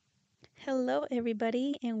Hello,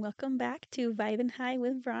 everybody, and welcome back to Vibe and High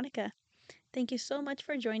with Veronica. Thank you so much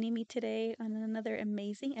for joining me today on another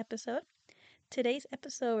amazing episode. Today's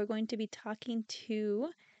episode, we're going to be talking to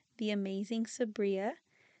the amazing Sabria.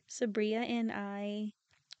 Sabria and I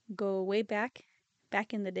go way back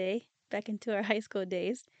in the day, back into our high school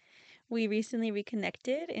days. We recently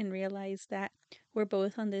reconnected and realized that we're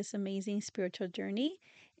both on this amazing spiritual journey,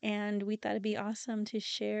 and we thought it'd be awesome to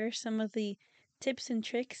share some of the tips and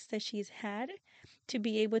tricks that she's had to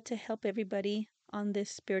be able to help everybody on this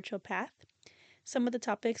spiritual path. Some of the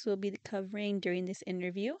topics we'll be covering during this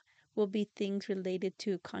interview will be things related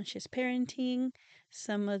to conscious parenting,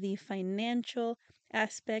 some of the financial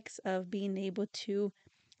aspects of being able to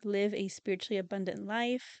live a spiritually abundant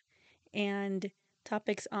life, and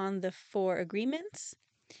topics on the four agreements,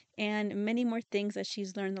 and many more things that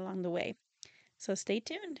she's learned along the way. So stay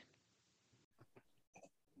tuned.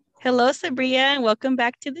 Hello, Sabria, and welcome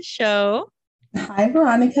back to the show. Hi,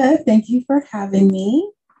 Veronica. Thank you for having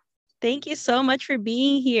me. Thank you so much for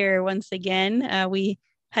being here once again. We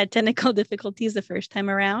had technical difficulties the first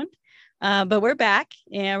time around, but we're back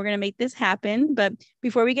and we're going to make this happen. But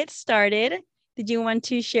before we get started, did you want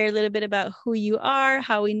to share a little bit about who you are,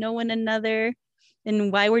 how we know one another,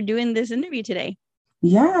 and why we're doing this interview today?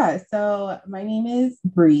 Yeah, so my name is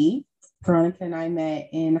Bree. Veronica and I met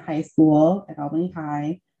in high school at Albany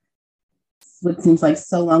High, what seems like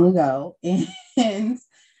so long ago. And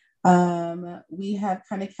we have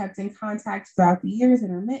kind of kept in contact throughout the years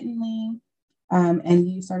intermittently. And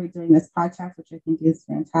you started doing this podcast, which I think is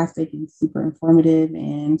fantastic and super informative.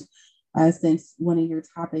 And since one of your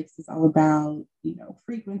topics is all about,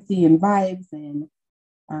 frequency and vibes and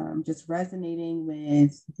just resonating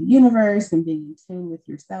with the universe and being in tune with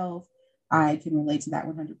yourself, I can relate to that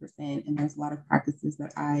 100%. And there's a lot of practices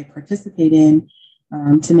that I participate in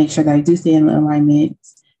to make sure that I do stay in alignment.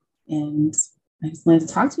 And I just wanted to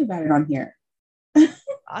talk to you about it on here.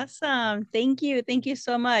 Awesome. Thank you. Thank you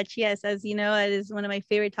so much. Yes, as you know, it is one of my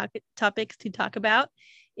favorite topics to talk about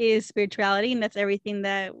is spirituality. And that's everything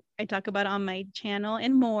that I talk about on my channel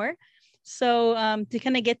and more. So to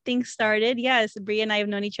kind of get things started, yes, Bria and I have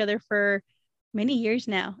known each other for many years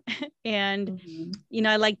now. And,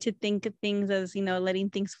 I like to think of things as, letting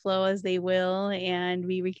things flow as they will. And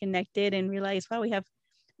we reconnected and realized, wow,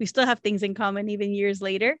 we still have things in common even years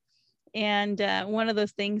later. And one of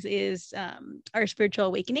those things is our spiritual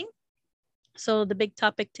awakening. So the big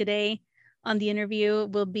topic today on the interview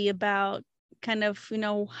will be about kind of,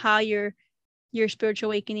 how your spiritual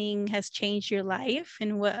awakening has changed your life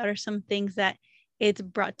and what are some things that it's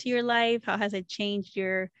brought to your life. How has it changed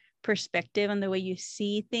your perspective on the way you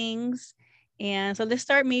see things? And so let's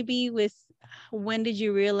start maybe with, when did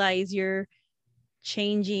you realize you're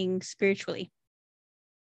changing spiritually?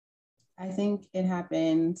 I think it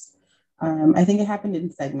happened. I think it happened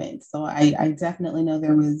in segments. So I definitely know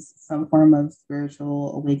there was some form of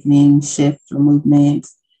spiritual awakening, shift, or movement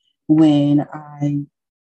when I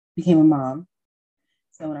became a mom.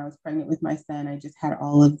 So when I was pregnant with my son, I just had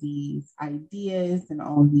all of these ideas and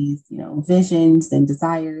all of these, visions and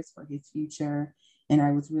desires for his future. And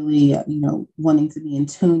I was really, wanting to be in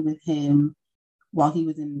tune with him while he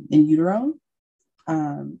was in utero,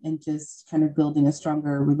 and just kind of building a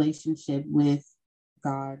stronger relationship with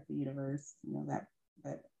God, the universe, that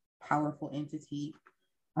powerful entity,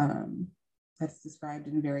 um, that's described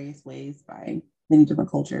in various ways by many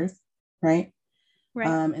different cultures, right? Right.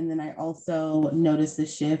 And then I also noticed a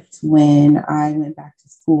shift when I went back to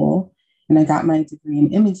school and I got my degree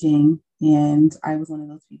in imaging. And I was one of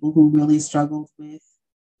those people who really struggled with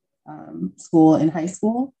school in high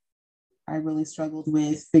school. I really struggled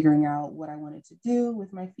with figuring out what I wanted to do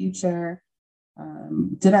with my future.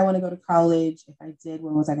 Did I want to go to college? If I did,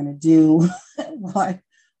 what was I going to do while I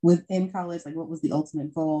was in college? Like, what was the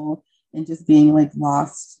ultimate goal? And just being like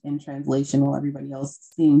lost in translation while everybody else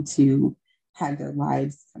seemed to have their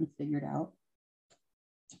lives kind of figured out.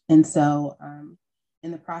 And so,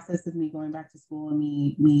 in the process of me going back to school and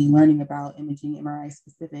me learning about imaging, MRI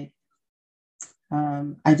specific,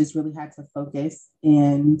 I just really had to focus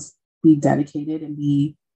and be dedicated and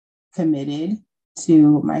be committed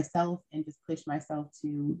to myself and just push myself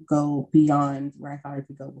to go beyond where I thought I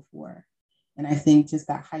could go before. And I think just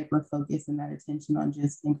that hyper focus and that attention on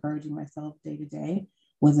just encouraging myself day to day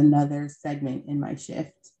was another segment in my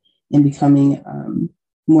shift in becoming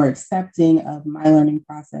more accepting of my learning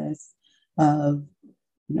process, of,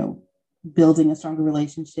 you know, building a stronger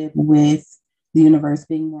relationship with the universe,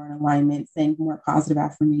 being more in alignment, saying more positive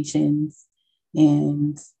affirmations,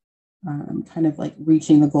 and kind of like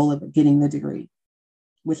reaching the goal of getting the degree,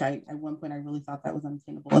 which I, at one point, I really thought that was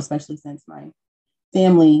unattainable, especially since my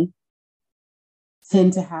family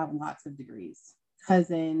tend to have lots of degrees,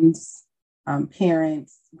 cousins,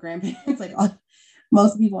 parents, grandparents, like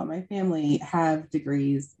most people in my family have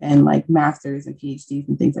degrees and like masters and PhDs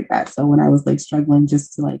and things like that. So when I was like struggling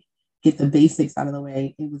just to like get the basics out of the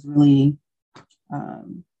way, it was really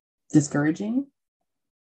discouraging.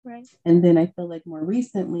 Right. And then I feel like more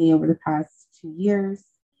recently, over the past 2 years,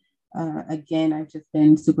 again, I've just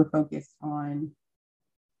been super focused on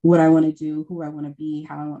what I want to do, who I want to be,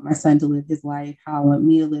 how I want my son to live his life, how I want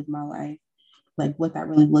me to live my life, like what that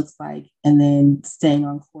really looks like, and then staying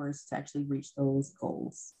on course to actually reach those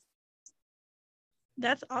goals.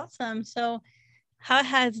 That's awesome. So, how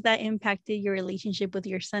has that impacted your relationship with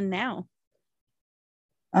your son now?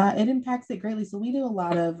 It impacts it greatly. So I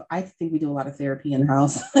think we do a lot of therapy in the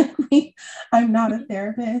house. I'm not a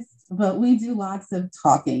therapist, but we do lots of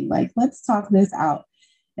talking. Like, let's talk this out.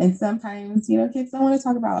 And sometimes, kids don't want to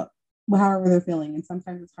talk about however they're feeling. And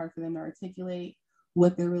sometimes it's hard for them to articulate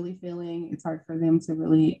what they're really feeling. It's hard for them to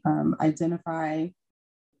really identify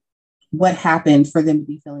what happened for them to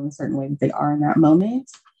be feeling a certain way that they are in that moment.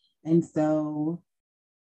 And so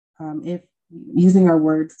if using our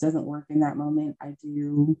words doesn't work in that moment, I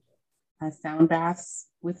do sound baths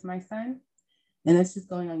with my son. And it's just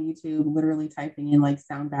going on YouTube, literally typing in like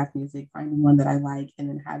sound bath music, finding one that I like, and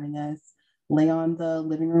then having us lay on the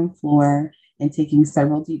living room floor and taking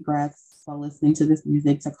several deep breaths while listening to this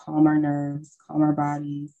music to calm our nerves, calm our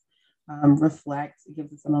bodies, reflect. It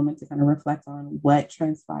gives us a moment to kind of reflect on what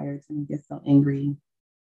transpired to make us so angry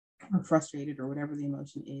or frustrated or whatever the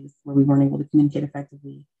emotion is where we weren't able to communicate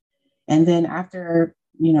effectively. And then after,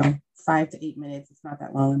 5 to 8 minutes, it's not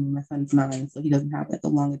that long. I mean, my son's 9, so he doesn't have like a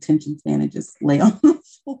long attention span and just lay on the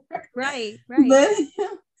floor. Right. But,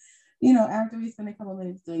 after we spend a couple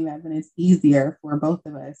minutes doing that, then it's easier for both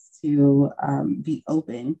of us to be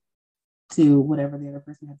open to whatever the other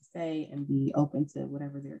person had to say and be open to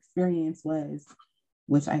whatever their experience was,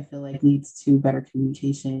 which I feel like leads to better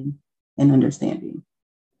communication and understanding.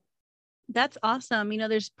 That's awesome.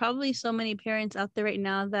 There's probably so many parents out there right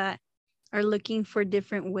now that are looking for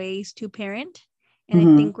different ways to parent. And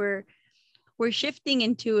I think we're shifting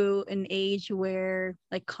into an age where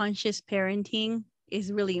like conscious parenting is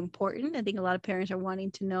really important. I think a lot of parents are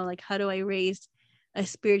wanting to know, like, how do I raise a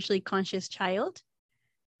spiritually conscious child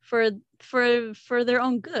for their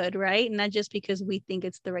own good, right? Not just because we think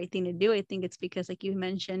it's the right thing to do. I think it's because, like you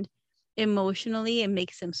mentioned, emotionally it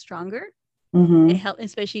makes them stronger. It helps,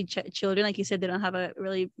 especially children, like you said, they don't have a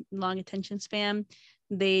really long attention span.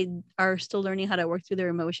 They are still learning how to work through their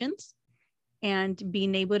emotions, and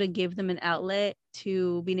being able to give them an outlet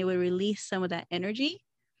to being able to release some of that energy.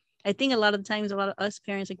 I think a lot of times, a lot of us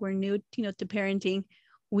parents, like, we're new, to parenting.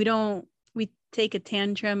 We take a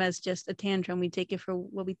tantrum as just a tantrum. We take it for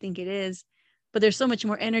what we think it is, but there's so much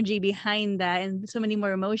more energy behind that, and so many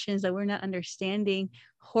more emotions that we're not understanding,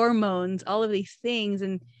 hormones, all of these things.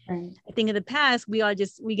 And right. I think in the past, we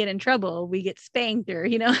get in trouble, we get spanked, or,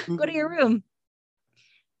 go to your room.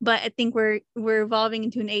 But I think we're evolving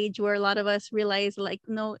into an age where a lot of us realize, like,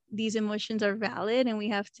 no, these emotions are valid, and we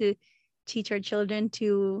have to teach our children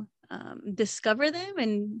to discover them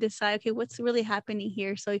and decide, okay, what's really happening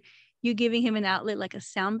here? So you giving him an outlet like a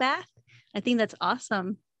sound bath, I think that's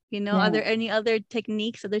awesome. Are there any other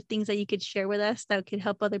techniques, other things that you could share with us that could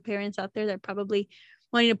help other parents out there that are probably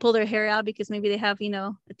wanting to pull their hair out because maybe they have,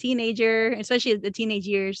 a teenager, especially the teenage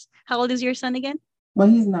years? How old is your son again? Well,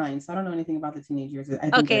 he's 9, so I don't know anything about the teenage years. I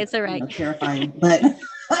think okay, it's all right. Terrifying, but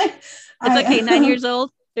it's okay. 9 years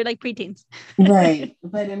old, they're like preteens. Right.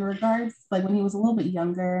 But in regards, like when he was a little bit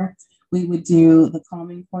younger, we would do the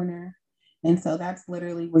calming corner. And so that's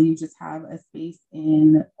literally where you just have a space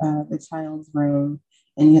in the child's room,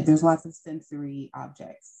 and there's lots of sensory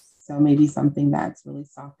objects. So maybe something that's really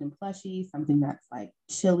soft and plushy, something that's like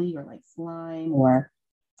chilly or like slime, or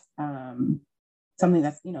something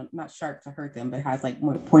that's, not sharp to hurt them, but has like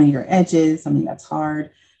more pointier edges, something that's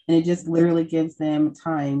hard. And it just literally gives them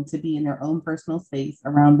time to be in their own personal space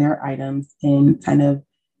around their items and kind of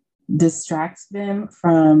distracts them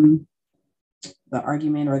from the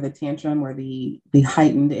argument or the tantrum or the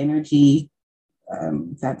heightened energy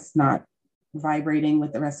that's not vibrating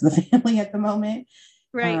with the rest of the family at the moment.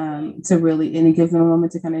 Right. And it gives them a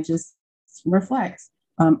moment to kind of just reflect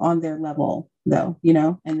on their level, though,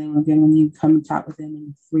 and then again, when you come talk with them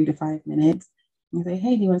in 3 to 5 minutes, you say,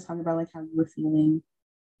 hey, do you want to talk about like how you were feeling?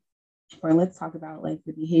 Or let's talk about like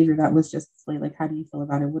the behavior that was just displayed. Like, how do you feel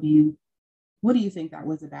about it? What do you think that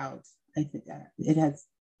was about? I think that it has,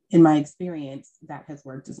 in my experience, that has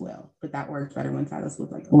worked as well. But that worked better when Silas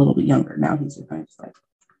was like a little bit younger. Now he's just kind of just like,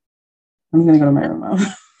 I'm gonna go to my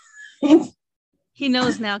room. He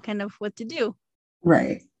knows now kind of what to do.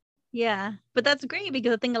 Right. Yeah. But that's great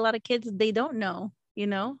because I think a lot of kids, they don't know,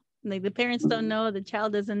 like the parents don't Mhm. know, the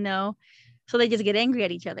child doesn't know. So they just get angry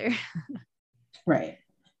at each other. Right.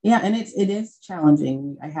 Yeah, and it is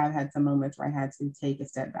challenging. I have had some moments where I had to take a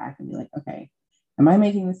step back and be like, okay, am I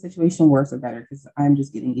making the situation worse or better? Because I'm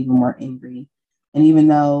just getting even more angry. And even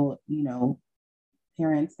though,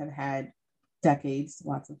 parents have had decades,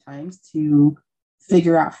 lots of times, to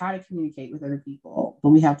figure out how to communicate with other people, but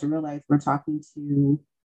we have to realize we're talking to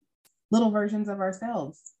little versions of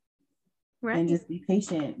ourselves and Right. just be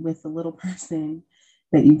patient with the little person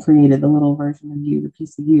that you created, the little version of you, the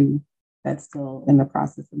piece of you that's still in the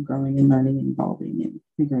process of growing and learning and evolving and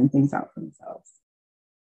figuring things out for themselves.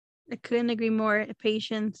 I couldn't agree more.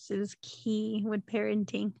 Patience is key with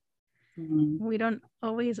parenting. Mhm. We don't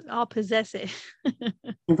always all possess it.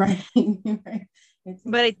 Right. Right. It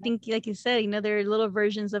But takes I think, like you said, there are little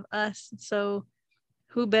versions of us. So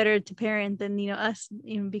who better to parent than, us,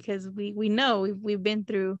 because we know we've been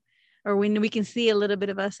through, or we can see a little bit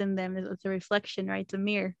of us in them. It's a reflection, right? It's a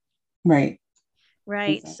mirror. right.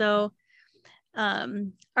 Right. Exactly. So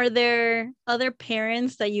are there other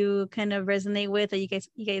parents that you kind of resonate with, that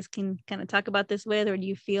you guys can kind of talk about this with, or do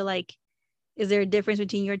you feel like, is there a difference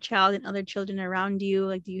between your child and other children around you?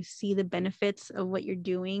 Like, do you see the benefits of what you're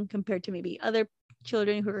doing compared to maybe other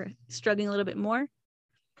children who are struggling a little bit more?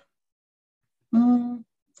 Mm,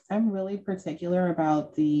 I'm really particular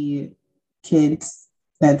about the kids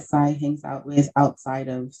that Sai hangs out with outside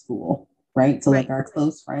of school, right? So, like Right. our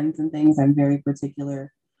close friends and things, I'm very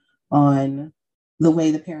particular on the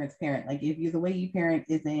way the parents parent. Like, if you the way you parent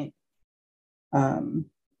isn't um,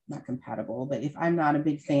 not compatible, but if I'm not a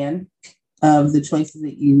big fan of the choices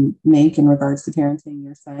that you make in regards to parenting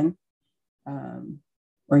your son um,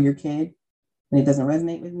 or your kid, and it doesn't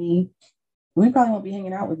resonate with me, we probably won't be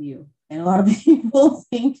hanging out with you. And a lot of people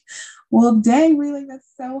think, well, dang, really, that's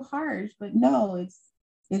so harsh. But no,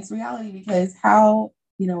 it's reality because how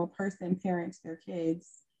a person parents their kids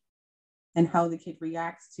and how the kid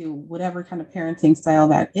reacts to whatever kind of parenting style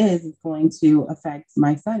that is going to affect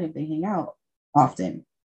my son if they hang out often,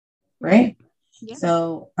 Right. right? Yeah.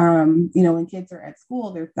 So, when kids are at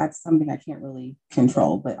school, that's something I can't really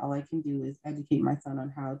control, but all I can do is educate my son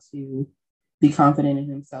on how to be confident in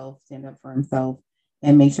himself, stand up for himself,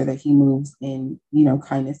 and make sure that he moves in,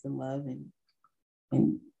 kindness and love,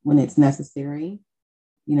 and when it's necessary,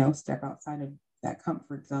 step outside of that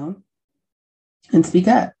comfort zone and speak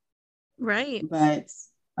up. Right. But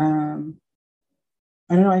um,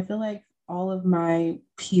 I don't know. I feel like all of my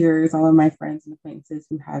peers, all of my friends and acquaintances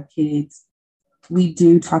who have kids, we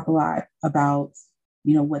do talk a lot about,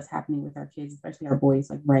 what's happening with our kids, especially our boys,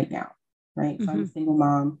 like right now, right? So I'm a Hmm. single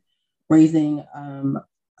mom raising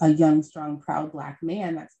a young, strong, proud Black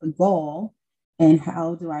man. That's the goal. And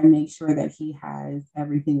how do I make sure that he has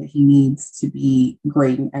everything that he needs to be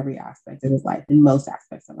great in every aspect of his life, in most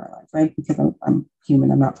aspects of our life, right? Because I'm human,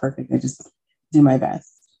 I'm not perfect. I just do my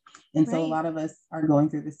best. And so a Right. lot of us are going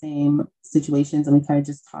through the same situations and we kind of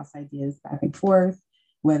just toss ideas back and forth,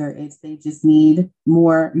 whether it's they just need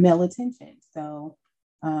more male attention. So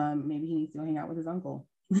maybe he needs to go hang out with his uncle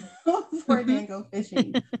before Hmm. then go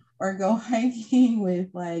fishing or go hiking with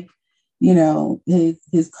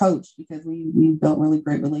his coach, because we built really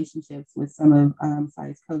great relationships with some of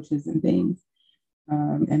Sai's coaches and things,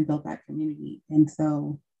 and built that community. And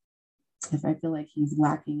so if I feel like he's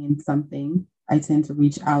lacking in something, I tend to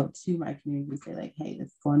reach out to my community and say, like, hey, this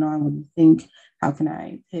is going on. What do you think? How can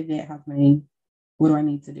I pivot? What do I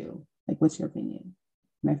need to do? Like, what's your opinion?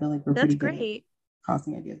 And I feel like we're That's pretty good at great.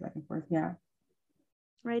 tossing ideas back and forth. Yeah.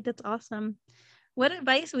 Right. That's awesome. What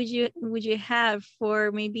advice would you have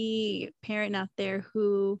for maybe a parent out there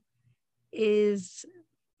who is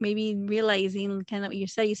maybe realizing kind of what you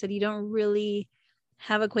said you don't really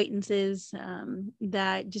have acquaintances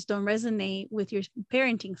that just don't resonate with your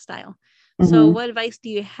parenting style. So Mm-hmm. what advice do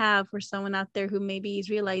you have for someone out there who maybe is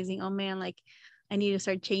realizing, oh man, like I need to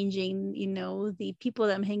start changing, the people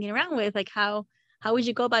that I'm hanging around with? Like how would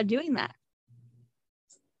you go about doing that?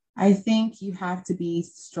 I think you have to be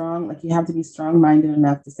strong. Like, you have to be strong minded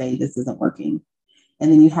enough to say this isn't working.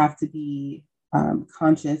 And then you have to be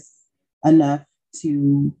conscious enough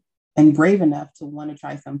to and brave enough to want to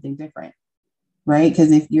try something different, right?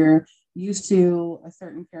 Because if you're used to a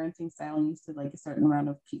certain parenting style and used to like a certain amount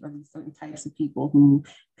of people or certain types of people who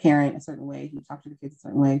parent a certain way, who talk to the kids a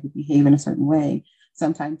certain way, who behave in a certain way,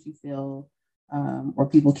 sometimes you feel or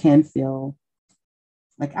people can feel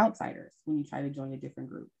like outsiders when you try to join a different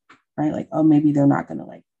group, right? Like, oh, maybe they're not going to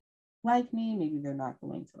like me, maybe they're not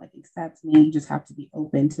going to like accept me. You just have to be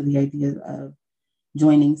open to the idea of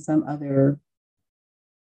joining some other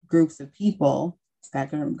groups of people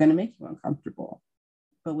that going to make you uncomfortable.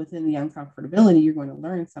 But within the uncomfortability, you're going to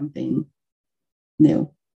learn something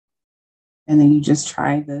new. And then you just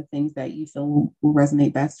try the things that you feel will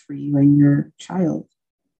resonate best for you and your child.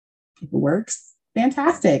 If it works,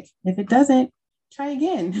 fantastic. If it doesn't, try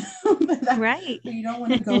again. Right. So you don't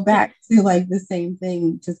want to go back to like the same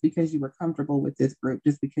thing just because you were comfortable with this group,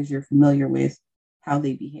 just because you're familiar with how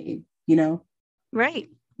they behave, you know? Right.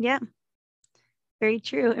 Yeah. Very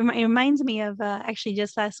true. It reminds me of actually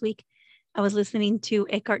just last week, I was listening to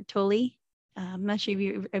Eckhart Tolle. I'm not sure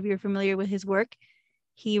if you're familiar with his work.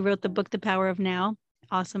 He wrote the book, The Power of Now.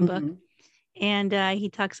 Awesome book. And he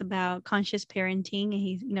talks about conscious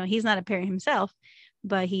parenting. And he's not a parent himself,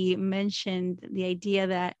 but he mentioned the idea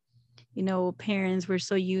that, parents were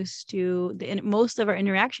so used to most of our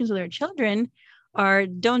interactions with our children are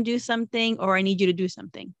don't do something or I need you to do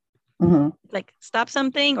something. Like stop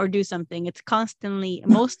something or do something. It's constantly,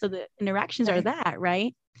 most of the interactions are that,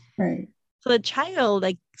 right? Right. So the child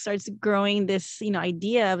like starts growing this,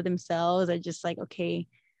 idea of themselves are just like, okay,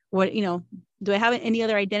 what, do I have any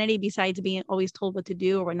other identity besides being always told what to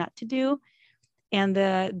do or what not to do? And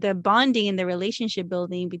the bonding and the relationship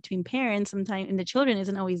building between parents sometimes and the children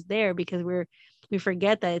isn't always there because we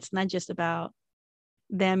forget that it's not just about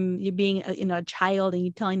them, you being a child and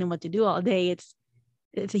you telling them what to do all day.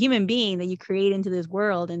 It's a human being that you create into this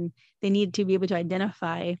world, and they need to be able to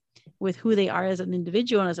identify with who they are as an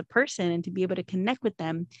individual and as a person, and to be able to connect with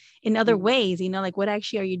them in other ways. Like what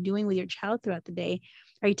actually are you doing with your child throughout the day?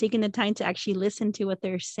 Are you taking the time to actually listen to what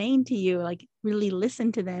they're saying to you? Like really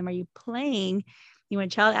listen to them. Are you playing? When a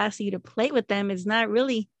child asks you to play with them, it's not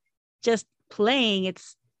really just playing.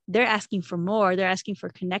 They're asking for more. They're asking for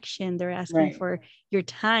connection. They're asking for your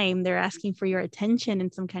time. They're asking for your attention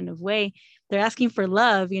in some kind of way. They're asking for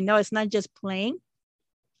love. It's not just playing.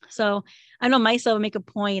 So I know myself make a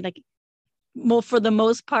point, like, well, for the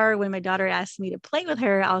most part, when my daughter asks me to play with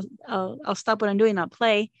her, I'll stop what I'm doing. I'll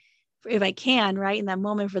play if I can, right, in that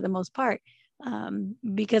moment for the most part,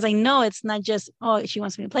 because I know it's not just, oh, she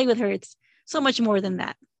wants me to play with her. It's so much more than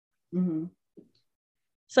that.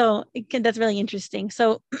 So that's really interesting.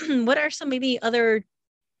 So what are some maybe other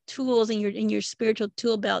tools in your spiritual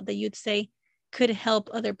tool belt that you'd say could help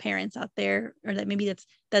other parents out there, or that maybe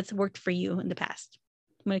that's worked for you in the past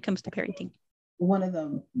when it comes to parenting? One of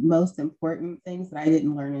the most important things that I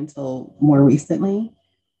didn't learn until more recently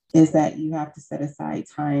is that you have to set aside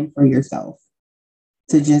time for yourself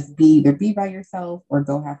to just either be by yourself or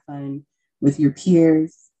go have fun with your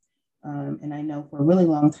peers. And I know for a really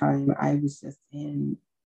long time, I was just in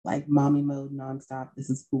like mommy mode nonstop. This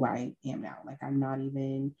is who I am now. Like I'm not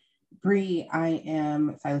even Bree. I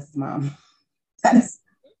am Silas's mom. That's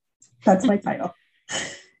my title.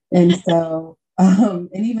 And so, and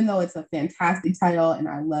even though it's a fantastic title and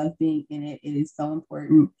I love being in it, it is so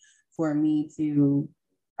important for me to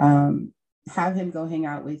have him go hang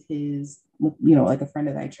out with like a friend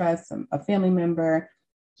that I trust, a family member,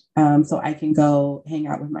 so I can go hang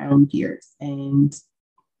out with my own peers and,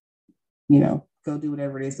 go do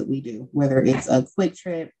whatever it is that we do, whether it's a quick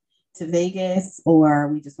trip to Vegas or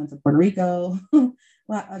we just went to Puerto Rico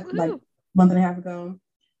like a month and a half ago.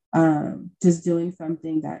 Just doing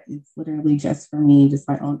something that is literally just for me, just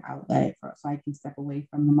my own outlet, so I can step away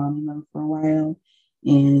from the mommy mode for a while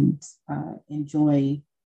and enjoy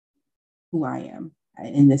who I am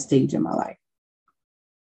in this stage in my life.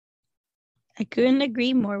 I couldn't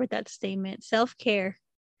agree more with that statement. Self-care.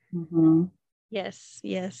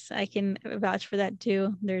 Yes, I can vouch for that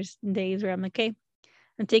too. There's days where I'm like, okay,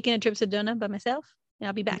 I'm taking a trip to Sedona by myself and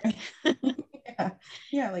I'll be back.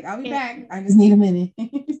 Yeah, like I'll be back. I just need a minute.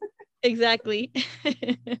 Exactly.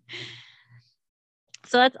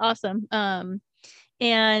 So that's awesome.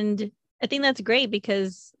 And I think that's great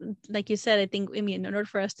because, like you said, in order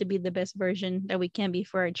for us to be the best version that we can be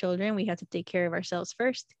for our children, we have to take care of ourselves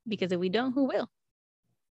first, because if we don't, who will?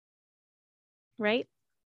 Right?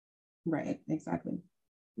 Right, exactly.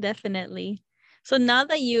 Definitely. So now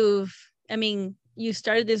that you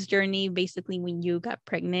started this journey basically when you got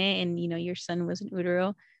pregnant and, your son was in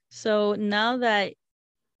utero. So now that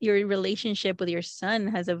your relationship with your son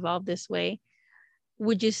has evolved this way,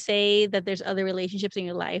 would you say that there's other relationships in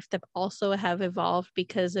your life that also have evolved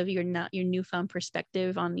because of your newfound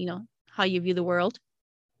perspective on, how you view the world?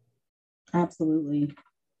 Absolutely.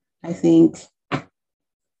 I think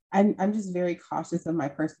I'm just very cautious of my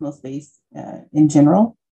personal space in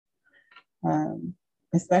general,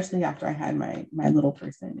 especially after I had my little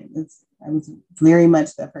person. I was very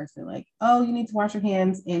much that person, like, oh, you need to wash your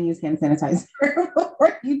hands and use hand sanitizer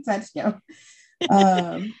before you touch him.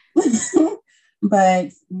 But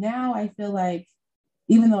now I feel like,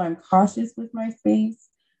 even though I'm cautious with my space,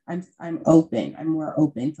 I'm open. I'm more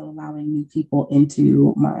open to allowing new people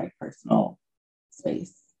into my personal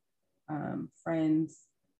space. Friends,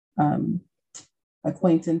 um,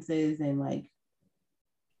 acquaintances, and like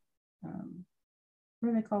what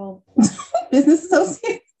are they called? Business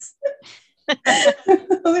associates.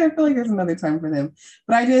 I feel like there's another time for them.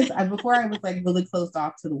 But before I was like really closed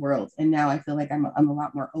off to the world. And now I feel like I'm a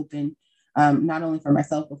lot more open, not only for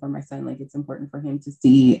myself, but for my son. Like it's important for him to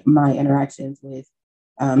see my interactions with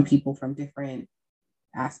people from different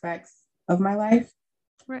aspects of my life.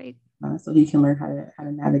 Right. So he can learn how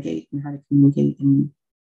to navigate and how to communicate in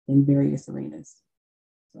various arenas.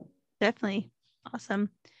 So. Definitely. Awesome.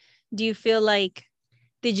 Do you feel like,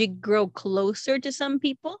 did you grow closer to some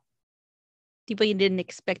people? People you didn't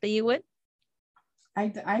expect that you would? I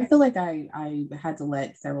feel like I had to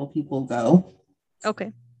let several people go.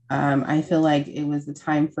 Okay. I feel like it was the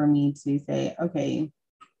time for me to say, okay,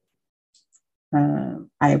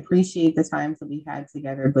 I appreciate the times that we had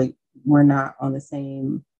together, but we're not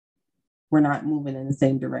moving in the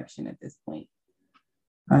same direction at this point.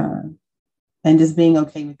 And just being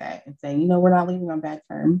okay with that and saying, we're not leaving on bad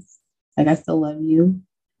terms. Like I still love you.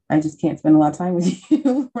 I just can't spend a lot of time with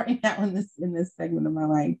you right now in this segment of my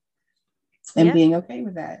life. And being okay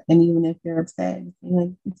with that. And even if you're upset, being like,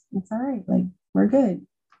 it's all right. Like we're good.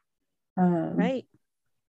 Right.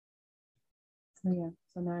 So yeah.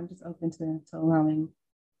 So now I'm just open to allowing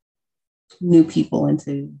new people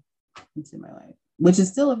into my life, which is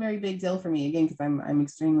still a very big deal for me again, because I'm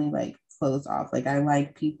extremely like closed off. Like I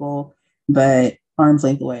like people, but arm's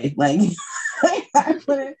length away. Like I want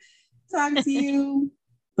to talk to you,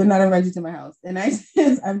 but not invite you to my house. And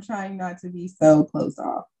I'm trying not to be so closed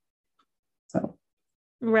off. So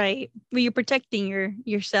right. Well, you're protecting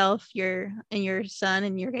yourself, your son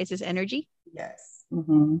and your guys' energy. Yes.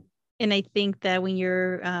 Mm-hmm. And I think that when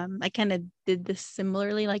you're I kind of did this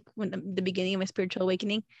similarly, like when the beginning of my spiritual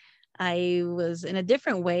awakening, I was in a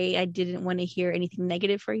different way. I didn't want to hear anything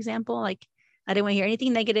negative, for example. Like I didn't want to hear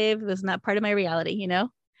anything negative. It was not part of my reality,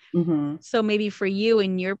 Mm-hmm. So maybe for you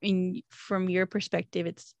from your perspective,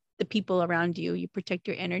 it's the people around you. You protect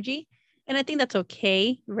your energy. And I think that's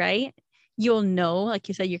okay, right? You'll know, like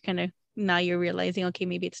you said, now you're realizing, okay,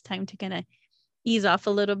 maybe it's time to kind of ease off a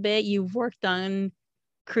little bit. You've worked on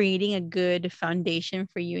creating a good foundation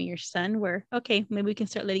for you and your son where, okay, maybe we can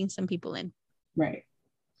start letting some people in. Right.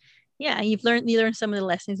 Yeah. And you learned some of the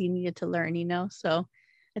lessons you needed to learn, so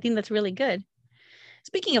I think that's really good.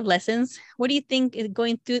 Speaking of lessons, what do you think is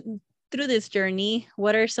going through this journey?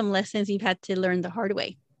 What are some lessons you've had to learn the hard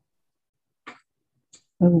way?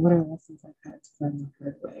 What are lessons I've had to learn the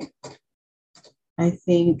hard way? I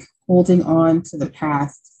think holding on to the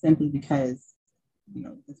past simply because,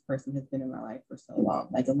 this person has been in my life for so long,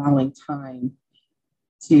 like allowing time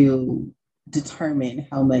to determine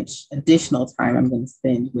how much additional time I'm going to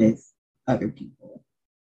spend with other people,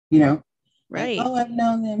 Right. Like, I've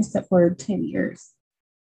known them for 10 years,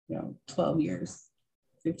 12 years,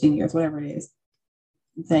 15 years, whatever it is.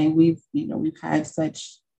 I'm saying we've had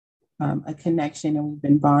such a connection and we've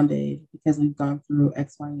been bonded because we've gone through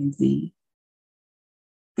X, Y, and Z,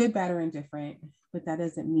 good, bad, or indifferent. But that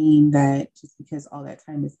doesn't mean that just because all that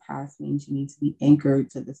time has passed means you need to be anchored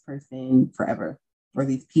to this person forever or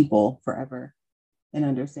these people forever. And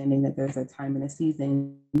understanding that there's a time and a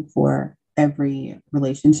season for every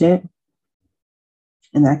relationship.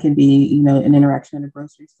 And that can be, an interaction in a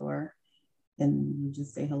grocery store and you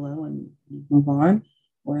just say hello and you move on.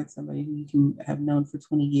 Or it's somebody who you can have known for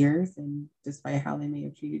 20 years and despite how they may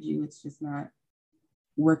have treated you, it's just not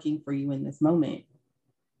working for you in this moment.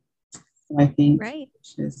 So I think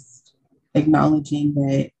just acknowledging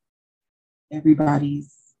that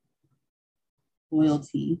everybody's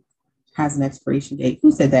loyalty has an expiration date.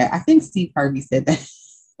 Who said that? I think Steve Harvey said that.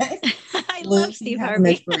 I love Steve Harvey. An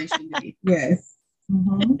expiration date. Yes.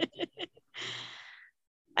 Mm-hmm.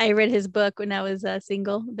 I read his book when I was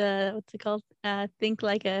single. What's it called? Act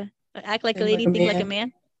like a lady, think like a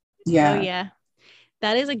man. Yeah. Oh yeah,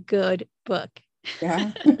 that is a good book.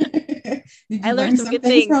 Yeah. I learned some good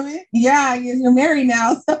things from it. Yeah, you're married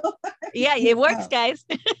now. So. Yeah, it works, guys.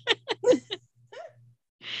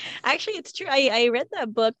 Actually, it's true. I read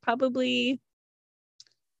that book probably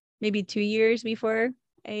maybe 2 years before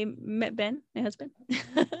I met Ben, my husband.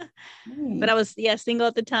 But I was single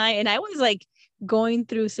at the time, and I was like going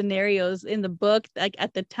through scenarios in the book like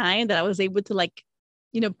at the time that I was able to like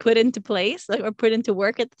put into place, like, or put into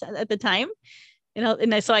work at the time.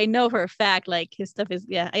 So I know for a fact like his stuff is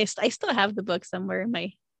I still have the book somewhere in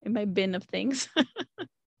my bin of things.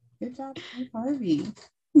 Good job, Steve Harvey.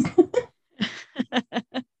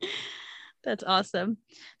 That's awesome.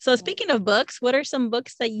 So speaking of books, what are some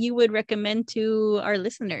books that you would recommend to our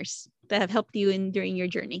listeners that have helped you in during your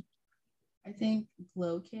journey? I think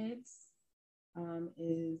Glow Kids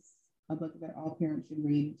is a book that all parents should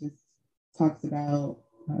read. It just talks about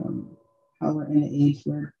how we're in the age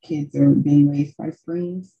where kids are being raised by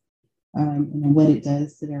screens, and what it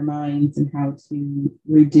does to their minds and how to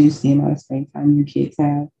reduce the amount of screen time your kids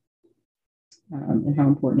have, and how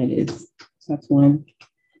important it is. So that's one.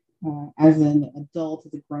 As an adult,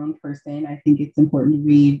 as a grown person, I think it's important to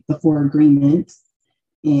read The Four Agreements.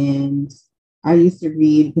 And I used to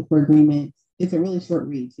read The Four Agreements. It's a really short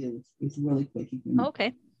read, too. It's really quick. You can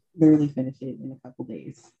Okay. barely finish it in a couple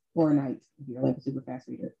days or a night if you're like a super fast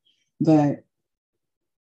reader. But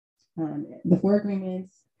the Four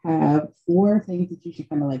Agreements have four things that you should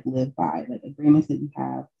kind of like live by, like agreements that you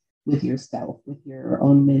have with yourself, with your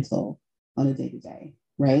own mental on a day to day,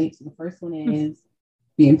 right? So the first one is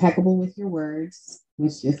be impeccable with your words,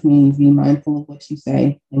 which just means be mindful of what you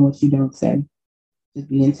say and what you don't say. Just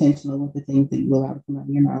be intentional with the things that you allow to come out of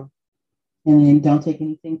your mouth. And then don't take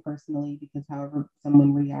anything personally, because however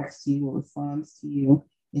someone reacts to you or responds to you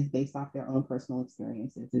is based off their own personal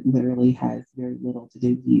experiences. It literally has very little to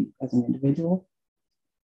do with you as an individual.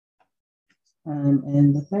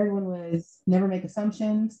 And the third one was never make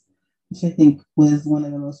assumptions, which I think was one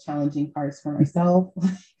of the most challenging parts for myself.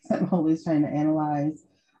 I'm always trying to analyze,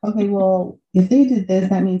 okay, well, if they did this,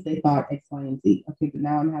 that means they thought X, Y, and Z. Okay, but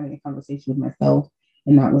now I'm having a conversation with myself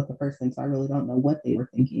and not with the person. So I really don't know what they were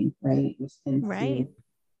thinking, right? Which tends Right.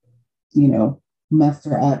 to,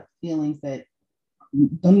 muster up feelings that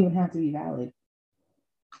don't even have to be valid.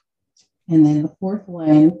 And then the fourth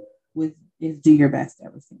one is do your best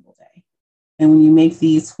every single day. And when you make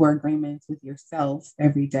these four agreements with yourself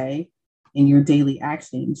every day in your daily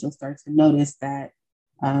actions, you'll start to notice that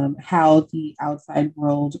how the outside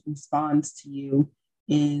world responds to you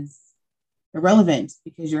is irrelevant,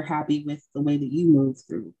 because you're happy with the way that you move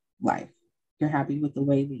through life. You're happy with the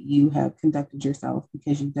way that you have conducted yourself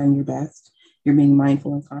because you've done your best. You're being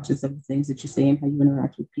mindful and conscious of the things that you say and how you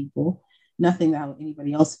interact with people. Nothing that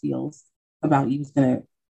anybody else feels about you is going to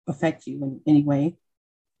affect you in any way,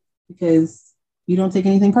 because you don't take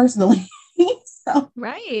anything personally. So,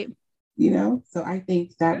 Right. so I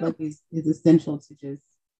think that book is essential to just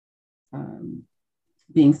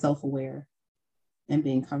being self-aware and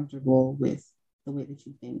being comfortable with the way that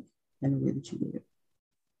you think and the way that you live.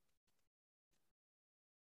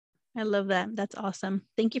 I love that. That's awesome.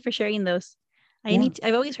 Thank you for sharing those. Yeah.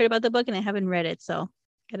 I've always heard about the book and I haven't read it, so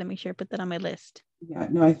gotta make sure I put that on my list. Yeah,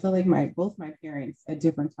 no, I feel like both my parents at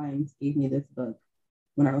different times gave me this book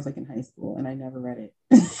when I was like in high school, and I never read it.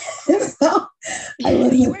 So I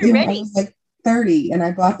was, You weren't I ready. was like 30 and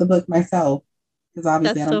I bought the book myself, because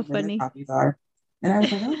obviously That's I don't so know where their funny. copies are. And I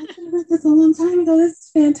was like, oh, I should have read this a long time ago. This is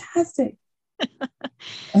fantastic.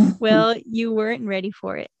 Well, you weren't ready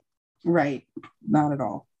for it. Right. Not at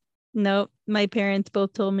all. No, my parents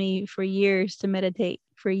both told me for years to meditate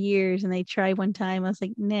for years, and I tried one time. I was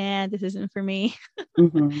like, nah, this isn't for me.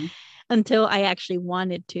 Mm-hmm. Until I actually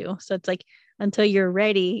wanted to. So it's like until you're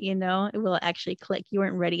ready, it will actually click. You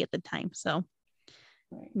weren't ready at the time. So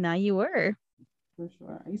Right. now you were. For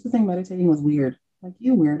sure. I used to think meditating was weird. Like,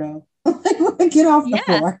 you weirdo. Get off the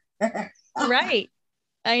Yeah, floor. right.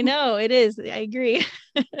 I know it is. I agree.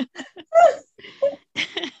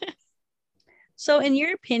 So, in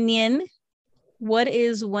your opinion, what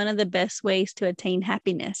is one of the best ways to attain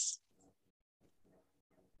happiness?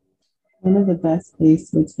 One of the best ways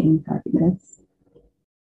to attain happiness.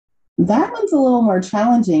 That one's a little more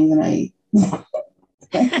challenging than I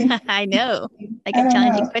think. I know. I I get don't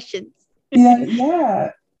challenging know. questions.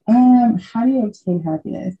 Yeah. How do you obtain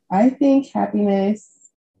happiness? I think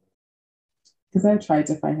happiness, because I tried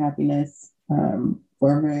to find happiness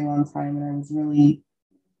for a very long time, and I was really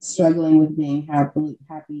struggling with being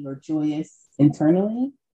happy or joyous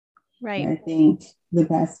internally. Right. And I think the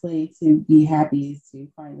best way to be happy is to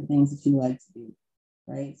find the things that you like to do,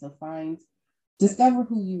 right? So discover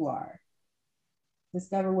who you are,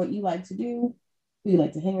 discover what you like to do, who you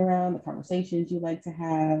like to hang around, the conversations you like to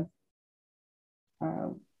have. Uh,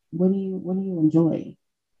 what do you enjoy,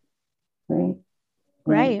 right? And,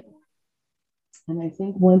 Right. and I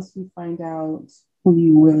think once you find out who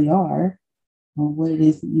you really are, or what it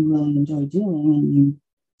is that you really enjoy doing, and you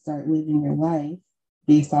start living your life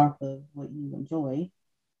based off of what you enjoy,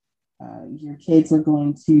 your kids are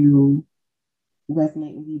going to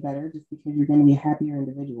resonate with you better, just because you're going to be a happier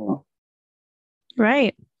individual.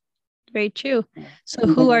 Right. Very true. So,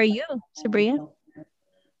 And who then are that's you, Sabria?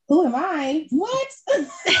 Who am I? What?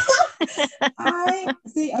 I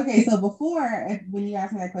see. Okay, so before, when you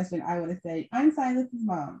asked me that question, I would have said, I'm Silas's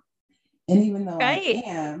mom. And even though Right.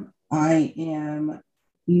 I am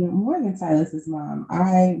even more than Silas's mom.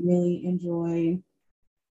 I really enjoy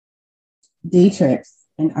day trips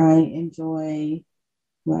and I enjoy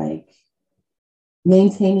like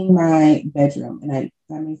maintaining my bedroom. And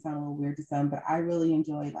that may sound a little weird to some, but I really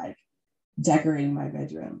enjoy like decorating my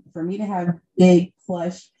bedroom. For me to have big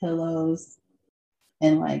plush pillows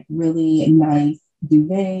and like really nice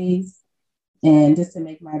duvets and just to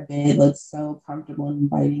make my bed look so comfortable and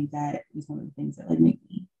inviting, that is one of the things that like make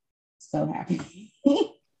me so happy.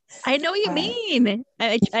 I know what you uh, mean.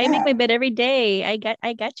 I make yeah. my bed every day. I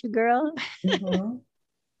got you, girl. Mm-hmm.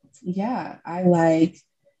 Yeah. I like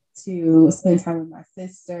to spend time with my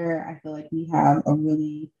sister. I feel like we have a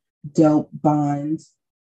really dope bond.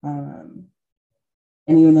 Um,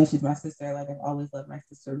 and even though she's my sister, like I've always loved my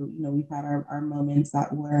sister. You know, we've had our moments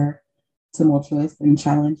that were tumultuous and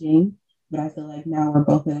challenging, but I feel like now we're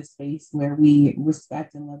both in a space where we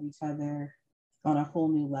respect and love each other on a whole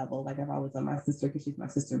new level. Like I've always loved my sister because she's my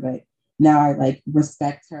sister, but now I like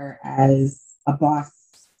respect her as a boss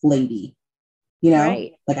lady. You know,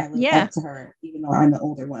 Right. like I look Yeah. up to her, even though I'm the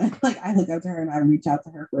older one. Like I look up to her and I reach out to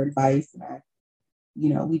her for advice, and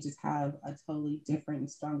we just have a totally different and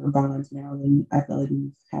stronger bond now than I felt like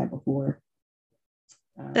we've had before.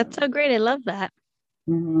 That's so Um, great. I love that.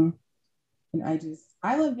 mhm. And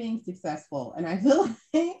I love being successful. And I feel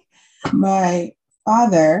like my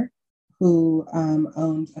father, who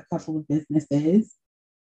owned a couple of businesses,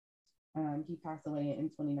 he passed away in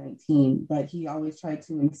 2019, but he always tried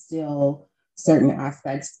to instill certain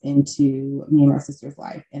aspects into me and my sister's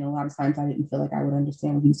life. And a lot of times I didn't feel like I would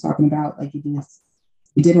understand what he was talking about. Like it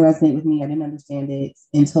didn't resonate with me. I didn't understand it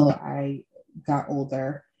until I got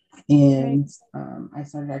older Right. and I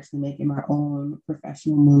started actually making my own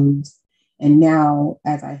professional moves. And now,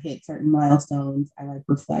 as I hit certain milestones, I like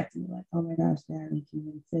reflect and be like, "Oh my gosh, Dad, like you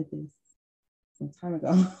really said this some time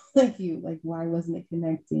ago. Like, why wasn't it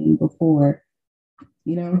connecting before?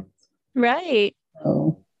 You know?" Right.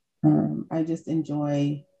 So I just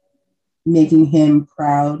enjoy making him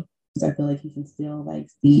proud because I feel like he can still like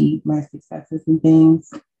see my successes and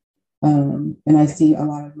things. And I see a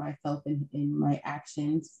lot of myself in my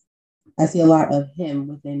actions. I see a lot of him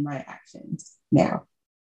within my actions now.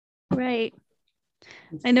 Right.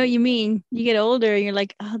 Which I is know what really you cool. mean. You get older and you're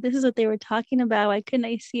like, oh, this is what they were talking about. Why couldn't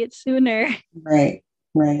I see it sooner? Right,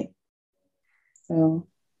 right. So,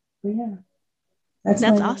 but yeah, that's my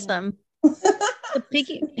That's little. awesome. So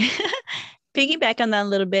piggyback on that a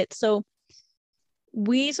little bit. So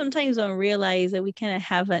we sometimes don't realize that we kind of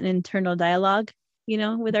have an internal dialogue,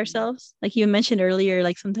 with ourselves. Like you mentioned earlier,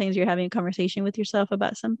 like sometimes you're having a conversation with yourself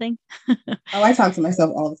about something. Oh, I talk to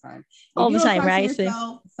myself all the time. If All you the don't time, talk to right? So,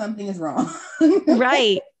 yourself, something is wrong.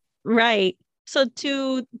 right, right. So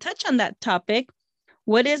to touch on that topic,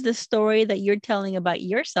 what is the story that you're telling about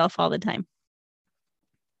yourself all the time?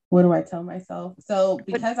 What do I tell myself? So What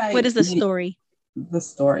because what I is the story? the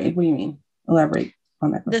story. What do you mean? Elaborate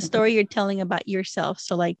on that The question, story please. you're telling about yourself.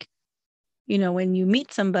 So like, when you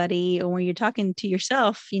meet somebody or when you're talking to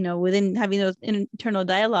yourself, within having those internal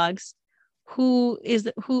dialogues, who is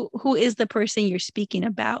the person you're speaking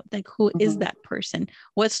about? Like who is Mhm. that person?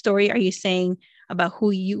 What story are you saying about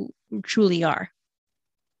who you truly are?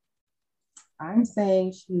 I'm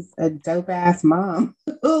saying she's a dope ass mom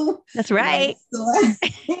who That's right. likes to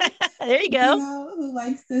like, There you go. who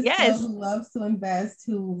likes to sew, Yes. who loves to invest,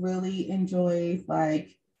 who really enjoys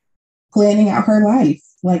like planning out her life.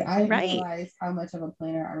 Like I didn't Right. realize how much of a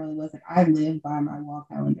planner I really was. Like I live by my wall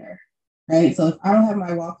calendar, right? So if I don't have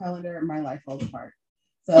my wall calendar, my life falls apart.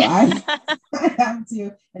 So I have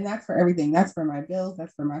to, and that's for everything. That's for my bills.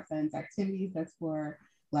 That's for my son's activities. That's for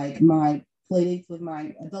like my play dates with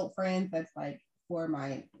my adult friends. That's like for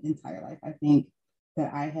my entire life. I think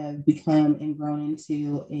that I have become and grown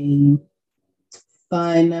into a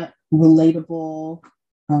fun, relatable,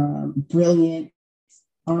 brilliant,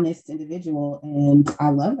 honest individual. And I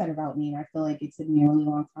love that about me. And I feel like it took me a really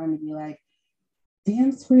long time to be like,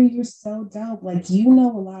 damn, Tori, you're so dope. Like, you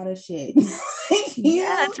know a lot of shit.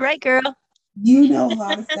 Yeah, that's right, girl. You know a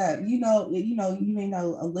lot of stuff. You may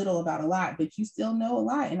know a little about a lot, but you still know a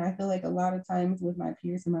lot. And I feel like a lot of times with my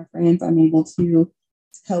peers and my friends, I'm able to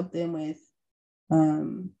help them with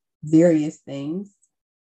various things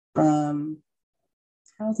from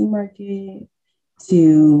housing market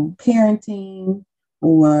to parenting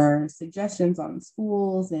or suggestions on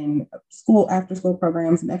schools and school after school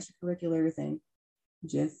programs and extracurriculars and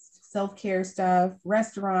just self-care stuff,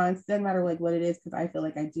 restaurants, doesn't matter like what it is, because I feel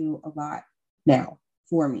like I do a lot now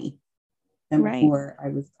for me. And Right. before I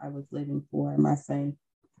was living for my son.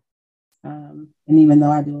 And even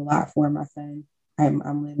though I do a lot for my son,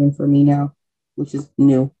 I'm living for me now, which is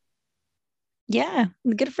new. Yeah,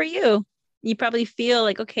 good for you. You probably feel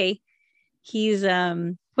like, okay, he's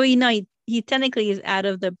well, he technically is out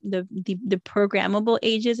of the programmable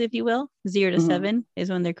ages, if you will. 0 to Mm-hmm. 7 is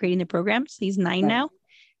when they're creating the programs. He's 9 Right. now.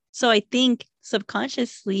 So I think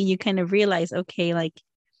subconsciously you kind of realize, okay, like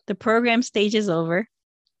the program stage is over.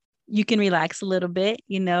 You can relax a little bit,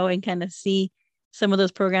 and kind of see some of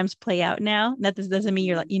those programs play out now. That this doesn't mean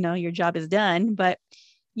you're like, your job is done, but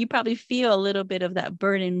you probably feel a little bit of that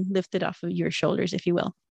burden lifted off of your shoulders, if you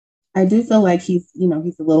will. I do feel like he's a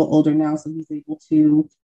little older now, so he's able to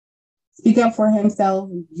speak up for himself.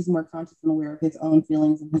 He's more conscious and aware of his own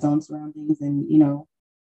feelings and his own surroundings. And,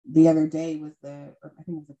 the other day or I think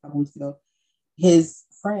it was a couple weeks ago, his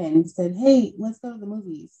friend said, "Hey, let's go to the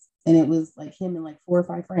movies." And it was like him and like 4 or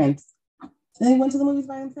 5 friends. And they went to the movies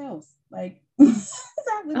by themselves. Like,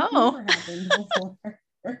 that would Oh, never happen before.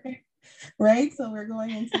 Right. So we're going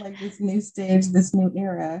into like this new stage, this new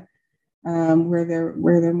era, where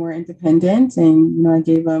they're more independent. And I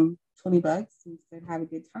gave them $20 and said, "Have a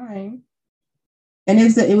good time." And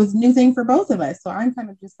it was a new thing for both of us. So I'm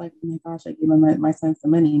kind of just like, oh my gosh, I gave my son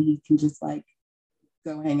some money and he can just like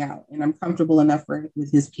go hang out. And I'm comfortable enough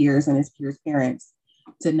with his peers and his peers' parents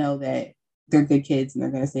to know that they're good kids and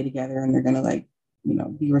they're going to stay together and they're going to like,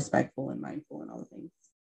 be respectful and mindful and all the things.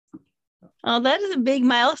 oh, that is a big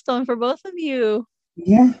milestone for both of you.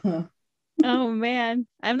 Yeah. Oh man,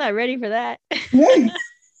 I'm not ready for that. Right.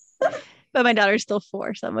 But my daughter's still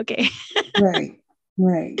 4, so I'm okay. Right.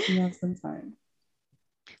 Right. You have some time.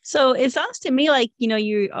 So it sounds to me like, you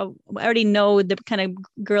already know the kind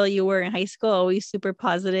of girl you were in high school, always super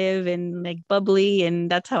positive and like bubbly. And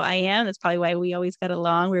that's how I am. That's probably why we always got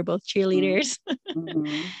along. We were both cheerleaders.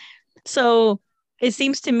 Mm-hmm. So it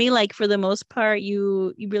seems to me like for the most part,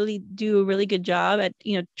 you really do a really good job at,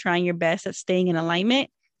 trying your best at staying in alignment,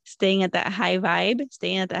 staying at that high vibe,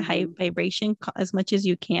 staying at that high Mm-hmm. vibration as much as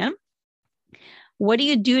you can. What do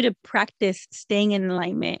you do to practice staying in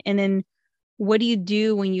alignment? And then what do you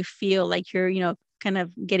do when you feel like you're, kind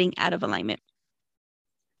of getting out of alignment?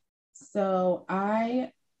 So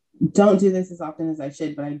I don't do this as often as I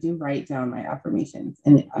should, but I do write down my affirmations.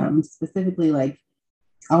 And specifically, like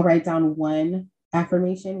I'll write down one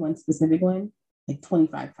affirmation, one specific one, like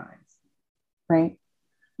 25 times. Right.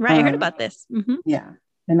 Right. I heard about this. Mm-hmm. Yeah.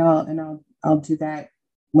 And I'll do that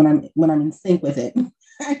when I'm in sync with it.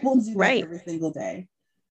 I will do that Right. every single day.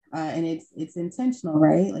 And it's intentional,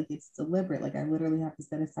 right? Like it's deliberate. Like I literally have to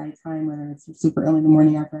set aside time, whether it's super early in the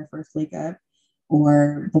morning after I first wake up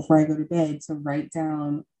or before I go to bed, to write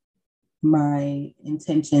down my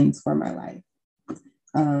intentions for my life.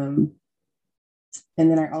 Um,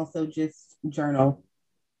 and then I also just journal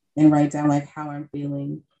and write down like how I'm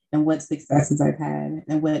feeling and what successes I've had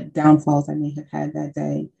and what downfalls I may have had that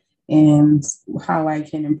day and how I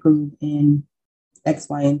can improve in X,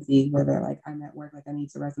 Y, and Z, whether like I'm at work, like I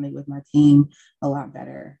need to resonate with my team a lot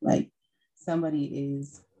better. Like somebody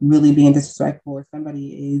is really being disrespectful or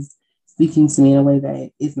somebody is speaking to me in a way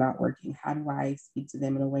that is not working. How do I speak to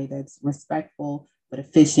them in a way that's respectful but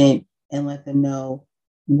efficient and let them know,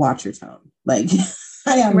 watch your tone? Like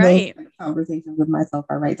I have those Right. kind of conversations with myself.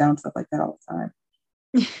 I write down stuff like that all the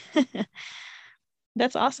time.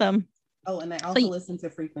 That's awesome. Oh, and I So also listen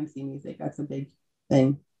to frequency music. That's a big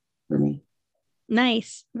thing for me.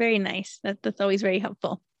 nice. Very nice. That's always very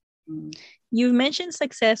helpful. Mm. You've mentioned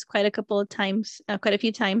success quite a couple of times, quite a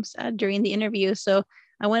few times during the interview. So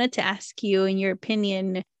I wanted to ask you, in your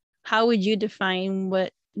opinion, how would you define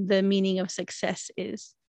what the meaning of success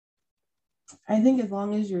is? I think as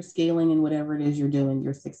long as you're scaling in whatever it is you're doing,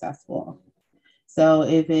 you're successful. So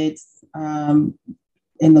if it's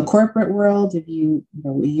in the corporate world, if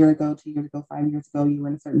a year ago, 2 years ago, 5 years ago, you were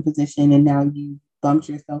in a certain position and now you bumped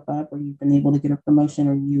yourself up or you've been able to get a promotion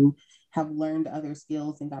or you have learned other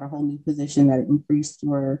skills and got a whole new position that increased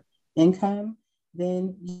your income,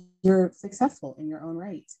 then you're successful in your own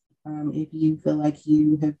right. If you feel like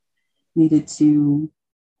you have needed to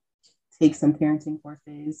take some parenting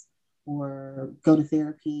courses or go to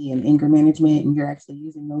therapy and anger management, and you're actually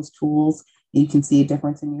using those tools, you can see a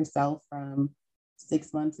difference in yourself from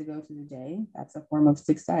 6 months ago to today. That's a form of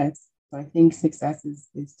success. So I think success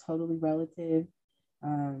is totally relative.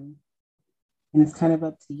 Um, and it's kind of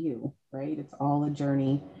up to you, right? It's all a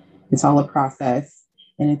journey, it's all a process,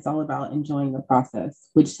 and it's all about enjoying the process,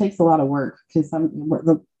 which takes a lot of work because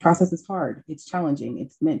the process is hard, it's challenging,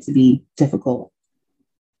 it's meant to be difficult.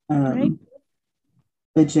 Right.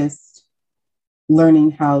 But just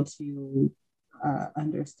learning how to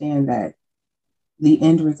understand that the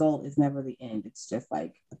end result is never the end. It's just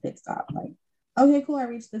like a pit stop. Like, okay, cool, I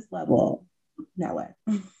reached this level. Now what?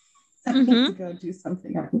 I need to go do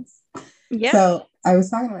something else. Yeah. So I was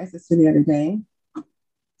talking to my sister the other day,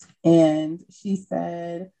 and she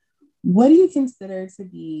said, what do you consider to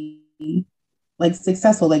be like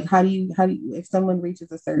successful? Like, how do you, if someone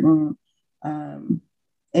reaches a certain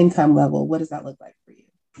income level, what does that look like for you?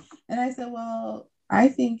 And I said, well, I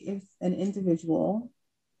think if an individual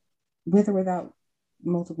with or without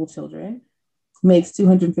multiple children makes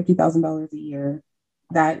 $250,000 a year,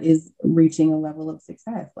 that is reaching a level of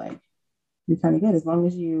success. Like, you're kind of good as long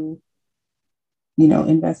as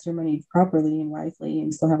invest your money properly and wisely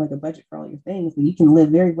and still have like a budget for all your things, but you can live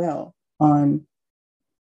very well on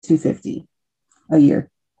 250 a year.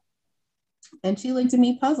 And she looked at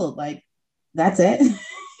me puzzled, like, that's it?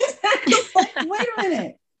 Like, wait a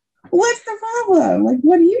minute. What's the problem? Like,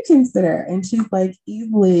 what do you consider? And she's like,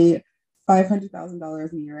 easily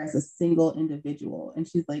 $500,000 a year as a single individual. And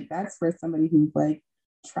she's like, that's for somebody who's like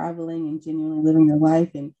traveling and genuinely living their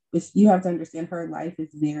life. And which you have to understand, her life is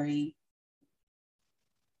very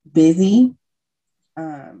busy.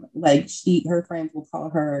 Like her friends will call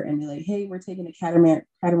her and be like, hey, we're taking a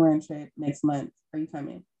catamaran trip next month. Are you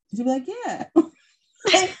coming? She'll be like, yeah.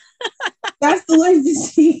 That's the life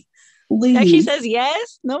that she leads. She says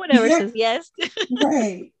yes. No one ever says yes.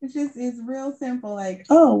 Right. It's real simple. Like,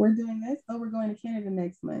 oh, we're doing this. Oh, we're going to Canada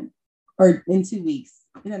next month or in 2 weeks.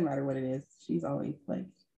 It doesn't matter what it is. She's always like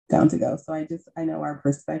down to go. So I know our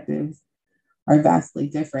perspectives are vastly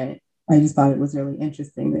different. I just thought it was really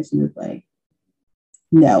interesting that she was like,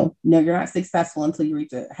 no, you're not successful until you reach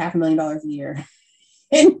 $500,000 a year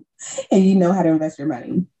and you know how to invest your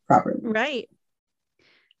money properly. Right.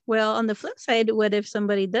 Well, on the flip side, what if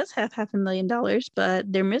somebody does have $500,000,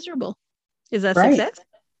 but they're miserable? Is that success?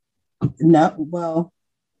 No, well,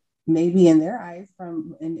 maybe in their eyes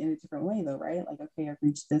in a different way though, right? Like, okay, I've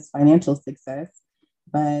reached this financial success,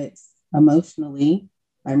 but emotionally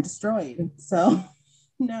I'm destroyed. So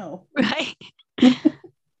no. Right.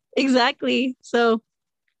 Exactly. So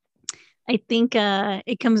I think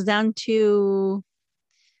it comes down to,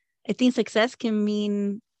 I think success can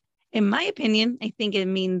mean, in my opinion, I think it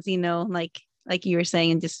means, like you were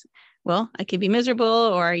saying, just, well, I could be miserable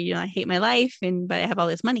or, I hate my life but I have all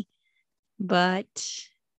this money. But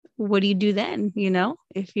what do you do then?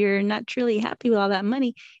 If you're not truly happy with all that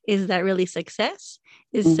money, is that really success?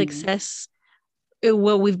 Is success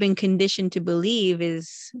what we've been conditioned to believe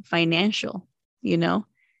is financial?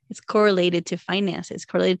 It's correlated to finance, it's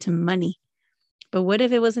correlated to money. But what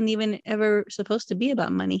if it wasn't even ever supposed to be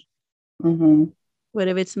about money? What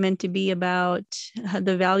if it's meant to be about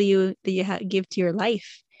the value that you give to your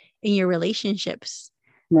life and your relationships,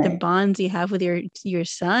 right? The bonds you have with your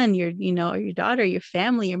son, or your daughter, your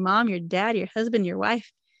family, your mom, your dad, your husband, your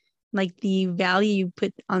wife. Like, the value you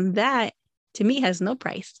put on that, to me, has no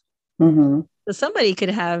price. So somebody could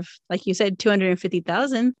have, like you said,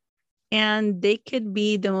 250,000, and they could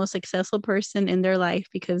be the most successful person in their life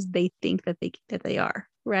because they think that they are,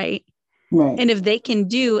 right? Right. And if they can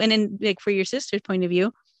do, and then, like, for your sister's point of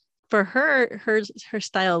view, for her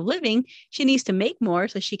style of living, she needs to make more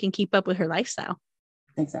so she can keep up with her lifestyle.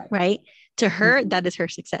 Exactly. Right. To her, that is her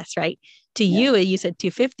success, right? To you said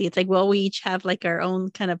 250. It's like, well, we each have like our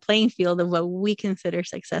own kind of playing field of what we consider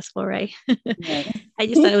successful, right? I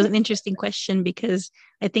just thought it was an interesting question because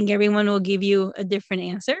I think everyone will give you a different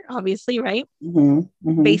answer, obviously, right?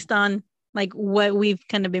 Based on like what we've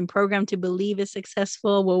kind of been programmed to believe is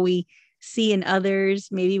successful, what we see in others,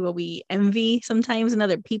 maybe what we envy sometimes in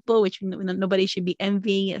other people, which nobody should be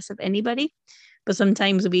envious of anybody. But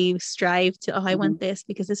sometimes we strive to, I want this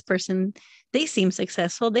because this person, they seem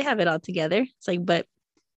successful. They have it all together. It's like, but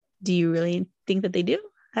do you really think that they do?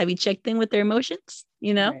 Have you checked in with their emotions?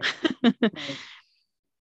 Right.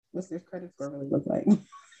 What's their credit score really look like?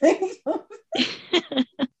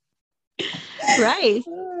 Right.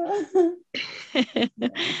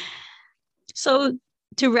 So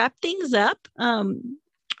to wrap things up,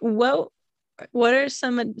 what are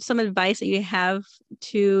some advice that you have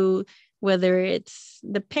to, whether it's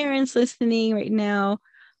the parents listening right now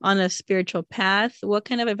on a spiritual path, what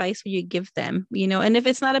kind of advice would you give them? And if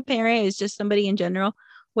it's not a parent, it's just somebody in general,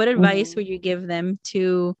 what advice would you give them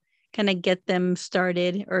to kind of get them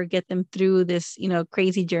started or get them through this,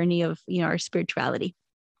 crazy journey of, our spirituality?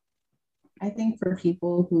 I think for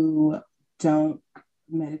people who don't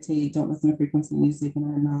meditate, don't listen to frequency music, and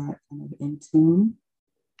are not kind of in tune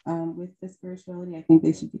with the spirituality, I think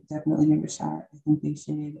they should definitely give it a shot. I think they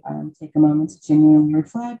should take a moment to genuinely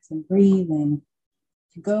reflect and breathe and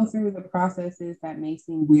go through the processes that may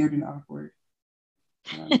seem weird and awkward.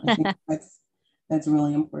 I think that's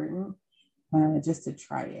really important. Just to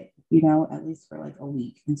try it, at least for like a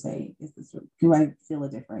week and say, do I feel a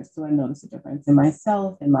difference? Do I notice a difference in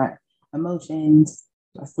myself and my emotions?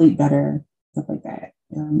 Do I sleep better? Stuff like that.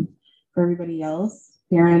 For everybody else,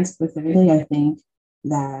 parents specifically, I think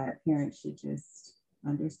that parents should just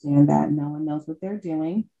understand that no one knows what they're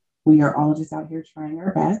doing. We are all just out here trying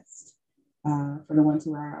our best. For the ones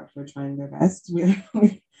who are out here trying their best, we're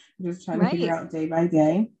just trying to figure Right. out day by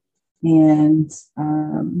day. And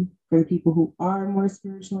for the people who are more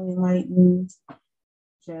spiritually enlightened,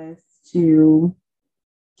 just to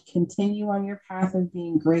continue on your path of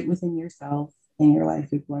being great within yourself, and your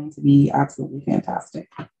life is going to be absolutely fantastic.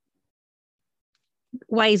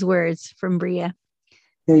 Wise words from Bria.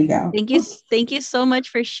 There you go. Thank you so much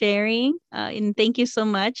for sharing, and thank you so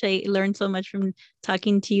much. I learned so much from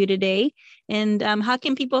talking to you today. And how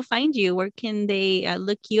can people find you? Where can they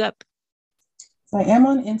look you up? So I am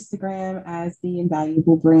on Instagram as the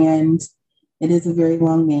Invaluable Brand. It is a very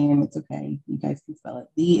long name. It's okay. You guys can spell it.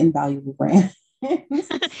 The Invaluable Brand.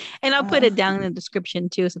 And I'll put uh, it down in the description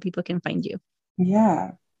too, so people can find you.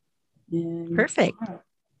 yeah. And Perfect. yeah.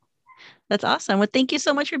 That's awesome. Well, thank you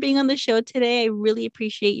so much for being on the show today. I really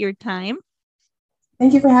appreciate your time.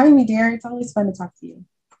 Thank you for having me, dear. It's always fun to talk to you.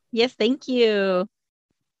 Yes, thank you.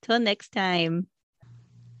 Till next time.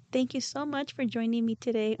 Thank you so much for joining me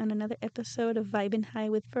today on another episode of Vibe and High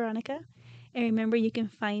with Veronica. And remember, you can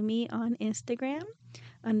find me on Instagram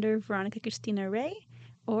under Veronica Christina Ray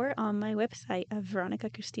or on my website at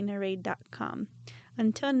veronicachristinaraye.com.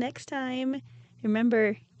 Until next time,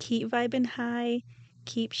 remember, keep vibing high,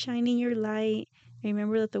 keep shining your light.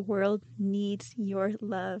 Remember that the world needs your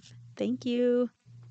love. Thank you.